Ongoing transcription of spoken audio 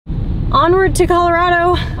Onward to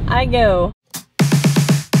Colorado I go.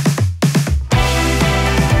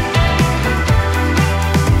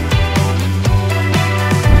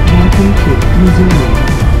 Welcome to Missouri.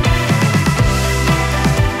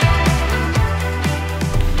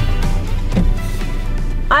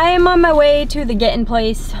 I am on my way to the Get In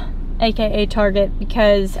Place, aka Target,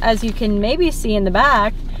 because as you can maybe see in the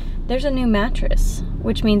back, there's a new mattress,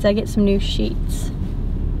 which means I get some new sheets.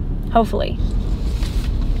 Hopefully.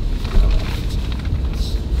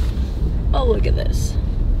 Oh, look at this.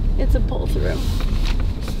 It's a pull through.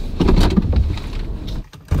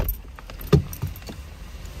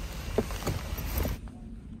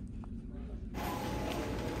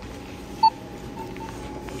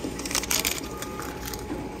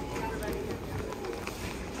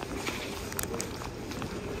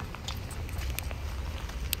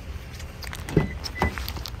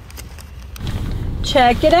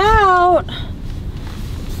 Check it out.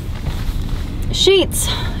 Sheets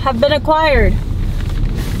have been acquired.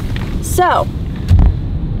 So,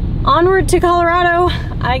 onward to Colorado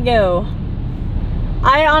I go.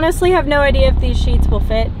 I honestly have no idea if these sheets will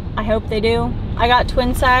fit. I hope they do. I got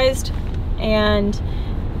twin sized and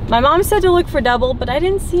my mom said to look for double, but I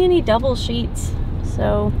didn't see any double sheets.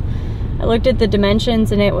 So I looked at the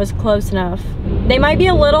dimensions and it was close enough. They might be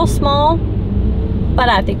a little small, but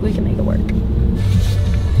I think we can make it work.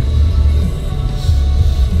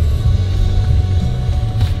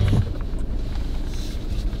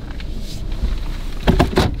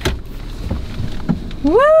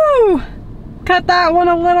 Woo! Cut that one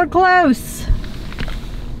a little close,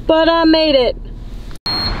 but I made it.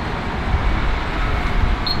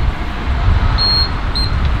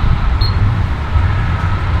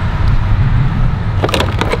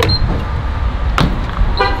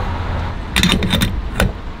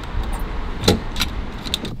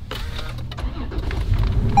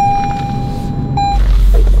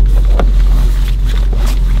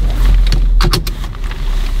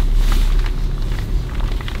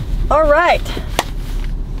 All right,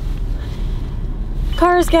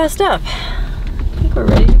 car is gassed up. I think we're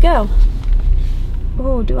ready to go.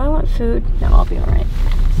 Oh, do I want food? No, I'll be all right.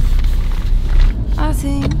 I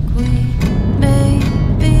think we may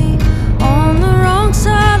be on the wrong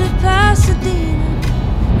side of Pasadena,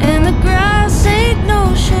 and the grass ain't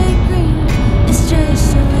no shade green, it's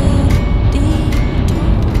just a little detour.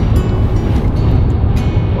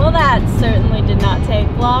 Well, that certainly did not take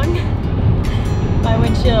long. My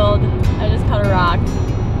windshield, I just caught a rock.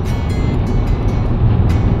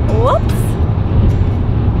 Whoops!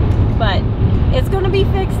 But it's gonna be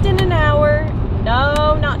fixed in an hour.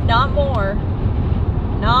 No, not more.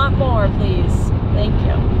 Not more, please. Thank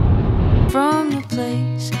you. From the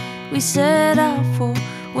place we set out for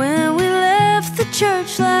when we left the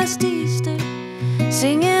church last Easter,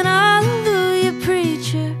 singing Hallelujah,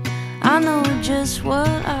 preacher, I know just what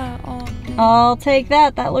I ought to do. I'll take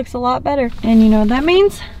that. That looks a lot better. And you know what that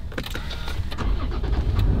means?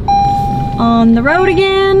 On the road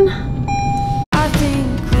again. I think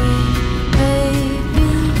we may be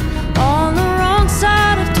on the wrong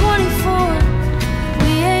side of 24.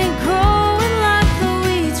 We ain't growing like the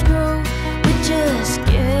weeds grow. We're just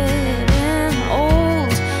getting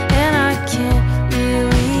old, and I can't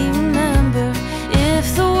really remember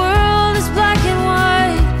if the world is black and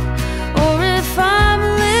white or if I'm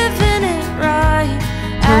living it right.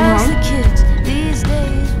 As the kids these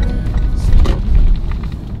days will.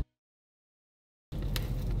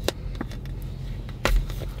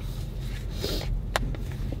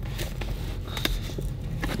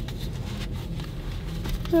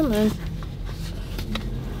 Come on.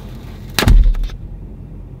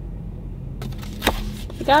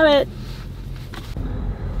 I got it.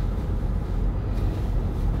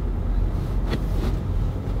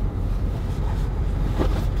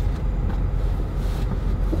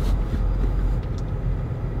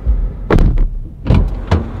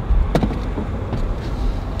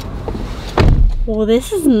 Well,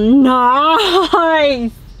 this is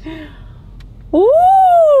nice.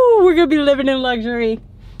 Ooh, we're gonna be living in luxury.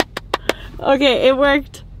 Okay, it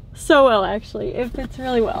worked so well actually. It fits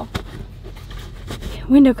really well.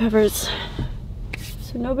 Window covers,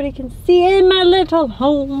 so nobody can see in my little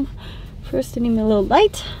home. First, I need my little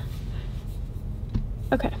light.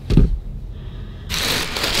 Okay.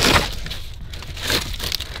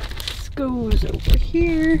 This goes over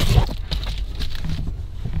here.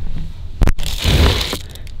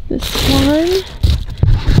 This one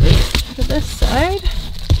to this side.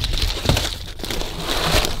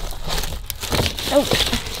 Oh.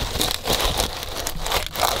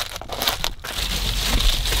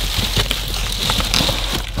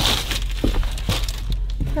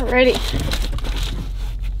 Alrighty.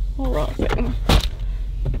 Oh, wrong thing.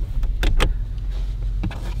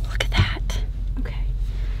 Look at that. Okay.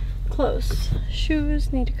 Close.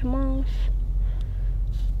 Shoes need to come off.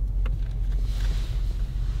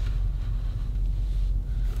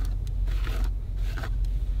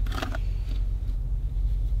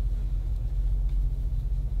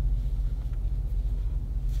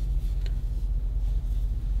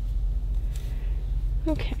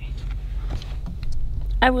 Okay.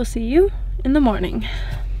 I will see you in the morning.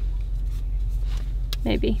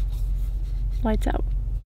 Maybe. Lights out.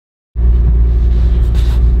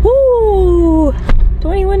 Woo!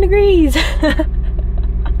 21 degrees. It's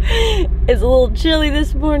a little chilly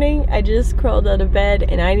this morning. I just crawled out of bed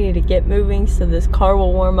and I need to get moving so this car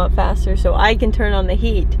will warm up faster so I can turn on the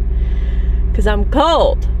heat. Because I'm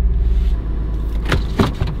cold.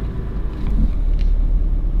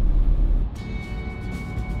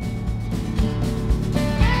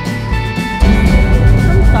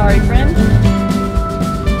 Sorry, friend.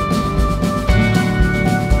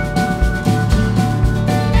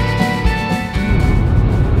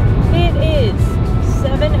 It is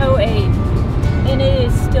 7:08 and it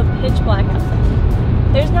is still pitch black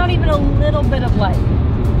outside. There's not even a little bit of light.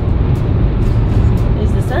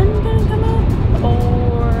 Is the sun gonna come up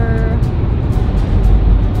or...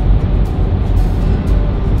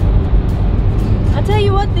 I'll tell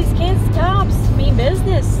you what, these can't stops mean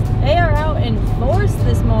business. They are out in force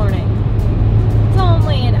this morning. It's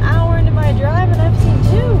only an hour into my drive and I've seen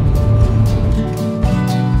two.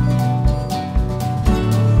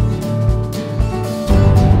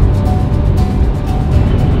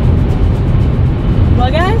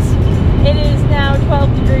 Well guys, it is now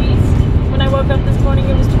 12 degrees. When I woke up this morning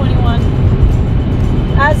it was 21.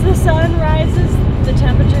 As the sun rises, the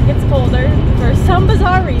temperature gets colder for some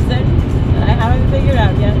bizarre reason that I haven't figured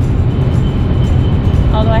out yet.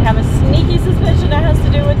 Although I have a sneaky suspicion it has to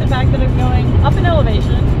do with the fact that I'm going up in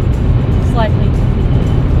elevation, slightly,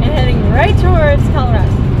 and heading right towards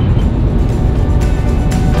Colorado.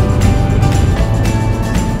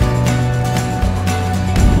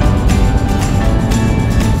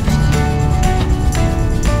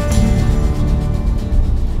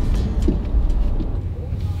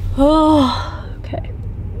 Oh, okay.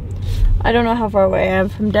 I don't know how far away I am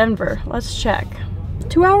from Denver. Let's check.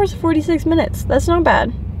 2 hours, 46 minutes. That's not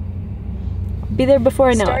bad. I'll be there before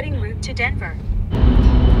I know Starting it. route to Denver.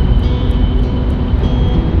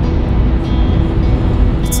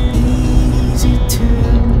 It's easy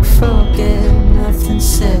to forget nothing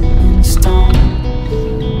set in stone.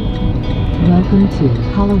 Welcome to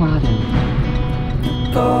Colorado.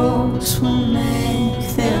 Ghosts will make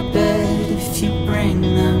their bed if you bring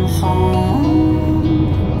them home.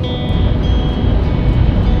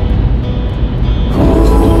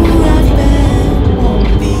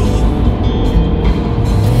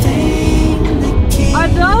 Are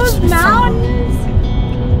those mountains?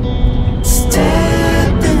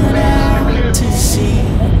 Stepping out to see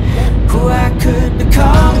who I could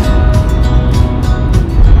become.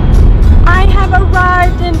 I have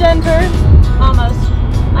arrived in Denver. Almost.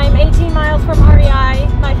 I am 18 miles from REI,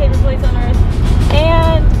 my favorite place on earth.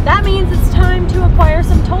 And that means it's time to acquire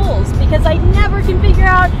some tolls because I never can figure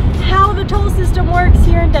out how the toll system works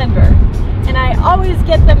here in Denver. And I always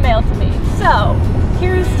get them mailed to me. So,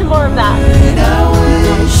 here's to more of that. I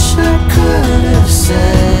wish I could have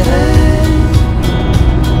said.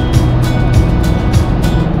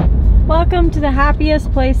 Welcome to the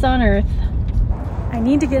happiest place on earth. I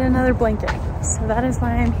need to get another blanket, so that is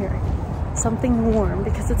why I'm here. Something warm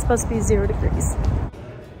because it's supposed to be 0 degrees.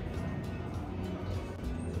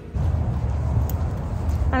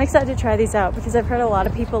 I'm excited to try these out because I've heard a lot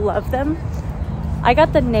of people love them. I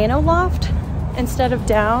got the Nano Loft instead of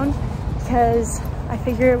down because I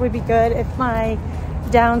figure it would be good if my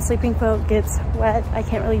down sleeping quilt gets wet. I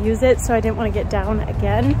can't really use it, so I didn't want to get down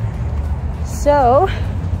again. So,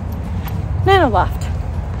 Nano Loft.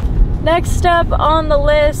 Next up on the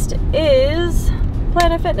list is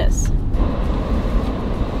Planet Fitness.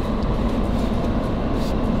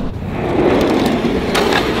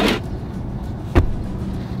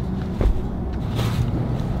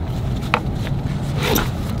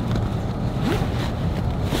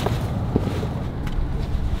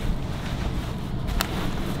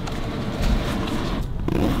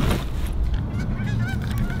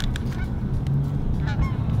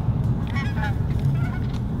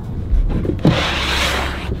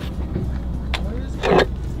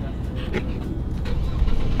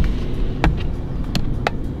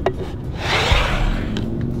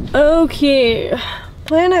 Okay,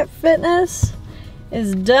 Planet Fitness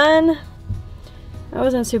is done. I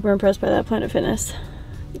wasn't super impressed by that Planet Fitness.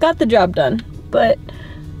 got the job done, but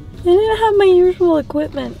I didn't have my usual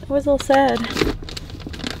equipment. I was all sad.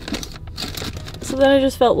 So then I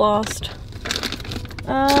just felt lost.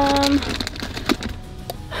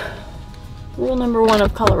 Rule number 1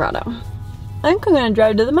 of Colorado. I think I'm gonna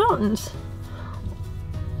drive to the mountains.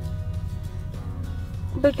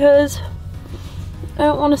 Because I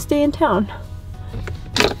don't want to stay in town.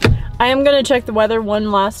 I am gonna check the weather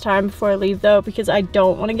one last time before I leave though, because I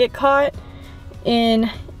don't want to get caught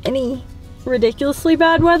in any ridiculously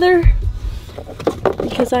bad weather,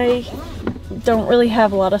 because I don't really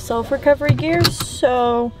have a lot of self-recovery gear,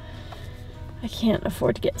 so I can't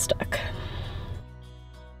afford to get stuck.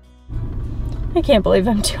 I can't believe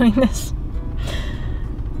I'm doing this.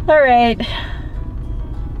 All right.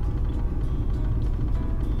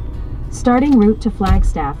 Starting route to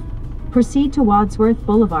Flagstaff. Proceed to Wadsworth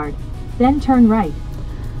Boulevard, then turn right.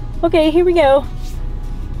 Okay, here we go.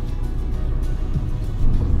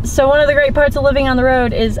 So one of the great parts of living on the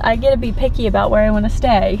road is I get to be picky about where I want to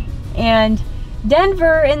stay. And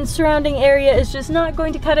Denver and surrounding area is just not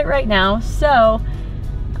going to cut it right now. So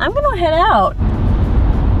I'm gonna head out.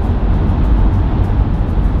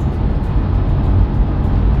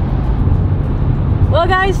 Well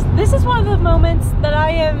guys, this is one of the moments that I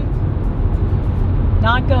am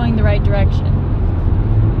not going the right direction.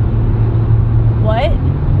 What?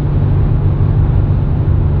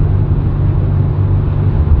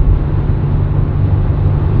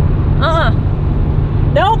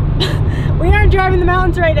 Nope. We aren't driving the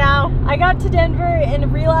mountains right now. I got to Denver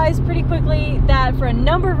and realized pretty quickly that for a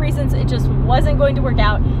number of reasons it just wasn't going to work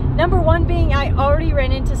out. Number 1 being I already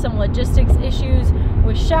ran into some logistics issues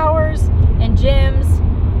with showers and gyms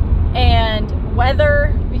and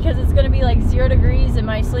weather, because it's gonna be like 0 degrees and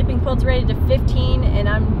my sleeping quilt's rated to 15 and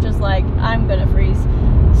I'm just like, I'm gonna freeze.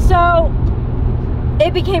 So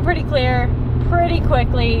it became pretty clear pretty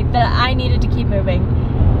quickly that I needed to keep moving.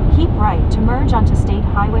 Keep right to merge onto State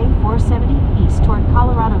Highway 470 east toward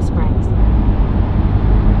Colorado Springs.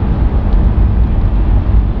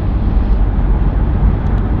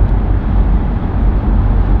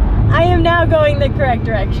 I am now going the correct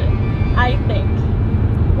direction, I think.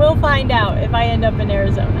 We'll find out if I end up in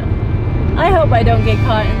Arizona. I hope I don't get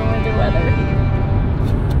caught in the winter weather.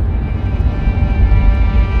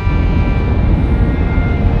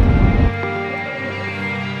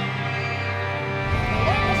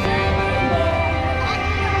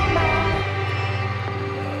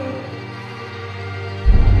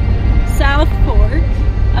 South Fork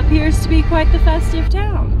appears to be quite the festive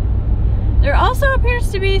town. There also appears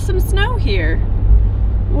to be some snow here,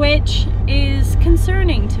 which is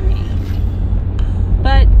concerning to me,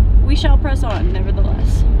 but we shall press on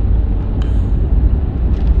nevertheless.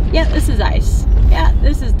 Yeah, this is ice. Yeah,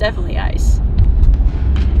 this is definitely ice.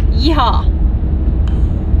 Yeehaw!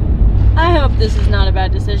 I hope this is not a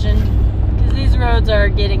bad decision, because these roads are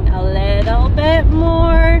getting a little bit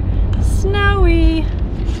more snowy.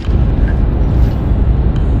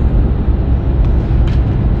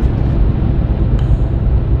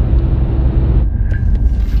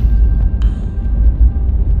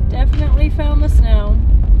 Found the snow.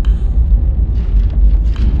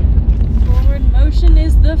 Forward motion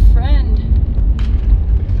is the friend.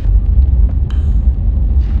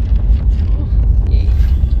 Oh, yay.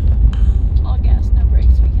 All gas, no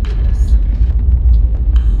brakes. We can do this.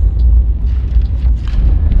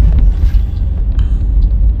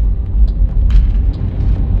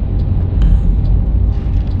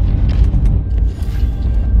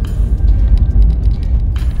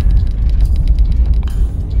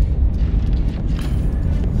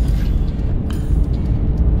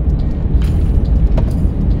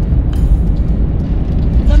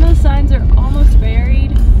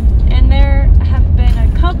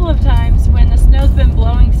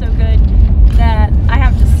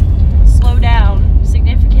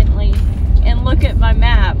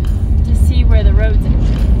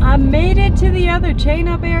 Chain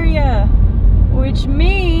up area, which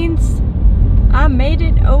means I made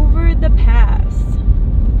it over the pass.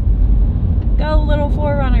 Go little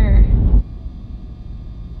Forerunner.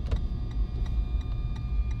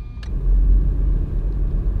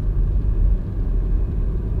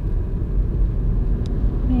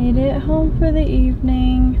 Made it home for the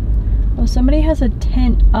evening. Oh, somebody has a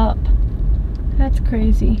tent up. That's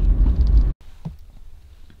crazy.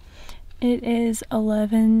 It is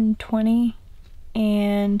 11:20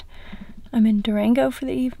 and I'm in Durango for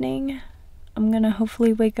the evening. I'm gonna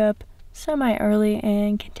hopefully wake up semi-early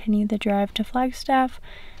and continue the drive to Flagstaff,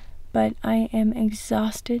 but I am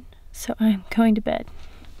exhausted, so I'm going to bed.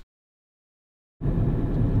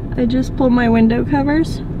 I just pulled my window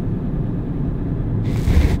covers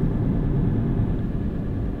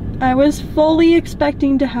I was fully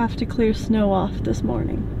expecting to have to clear snow off this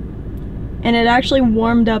morning. And it actually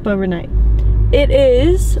warmed up overnight. It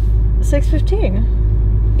is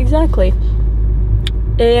 6:15, exactly.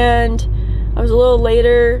 And I was a little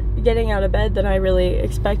later getting out of bed than I really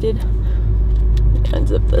expected.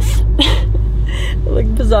 Unzip this. It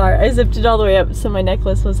looked bizarre. I zipped it all the way up so my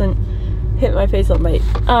necklace wasn't hitting my face all night.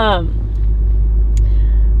 I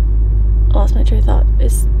lost my train of thought.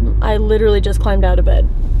 I literally just climbed out of bed.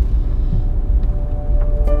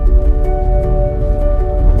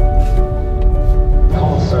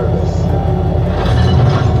 Call service.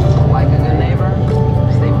 Like a good neighbor,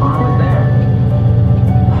 State Farm is there.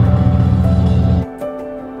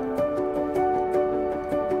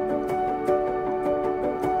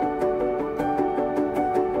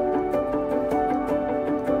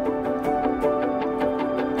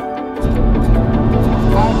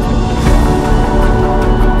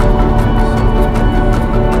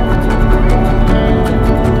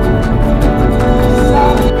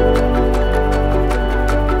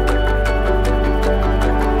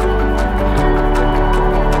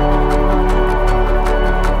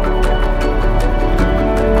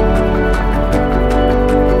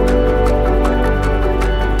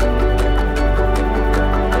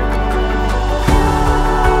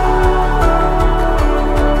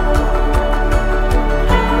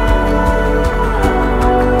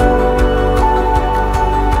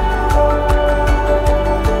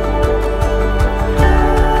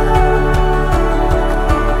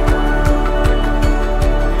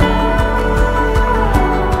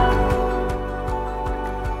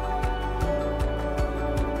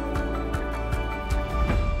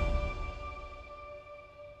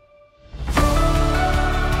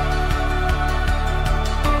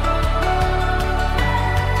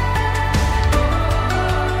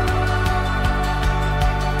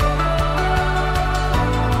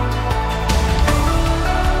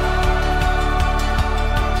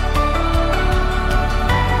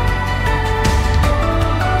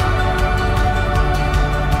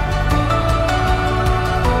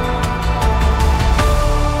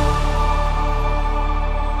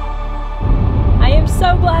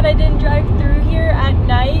 So glad I didn't drive through here at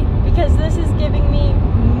night because this is giving me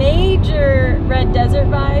major red desert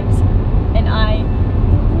vibes and I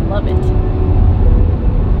love it.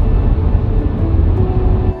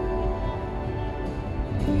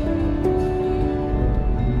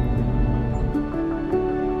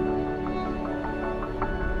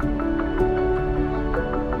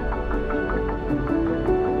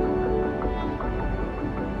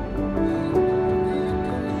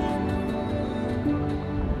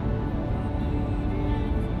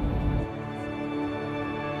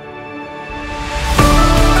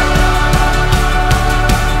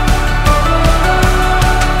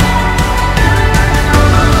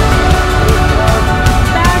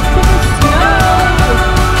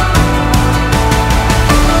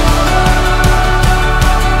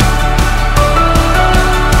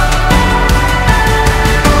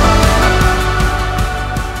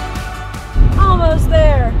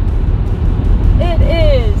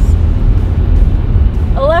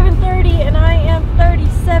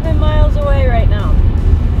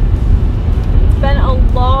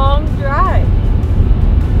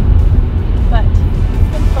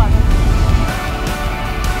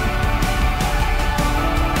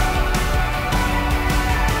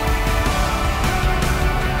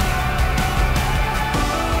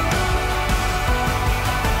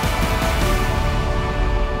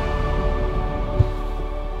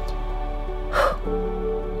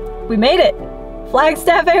 We made it!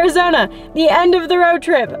 Flagstaff, Arizona! The end of the road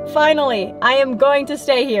trip! Finally! I am going to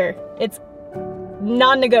stay here. It's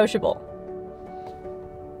non-negotiable.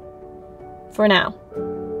 For now.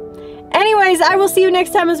 Anyways, I will see you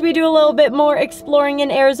next time as we do a little bit more exploring in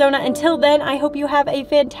Arizona. Until then, I hope you have a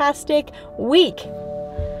fantastic week.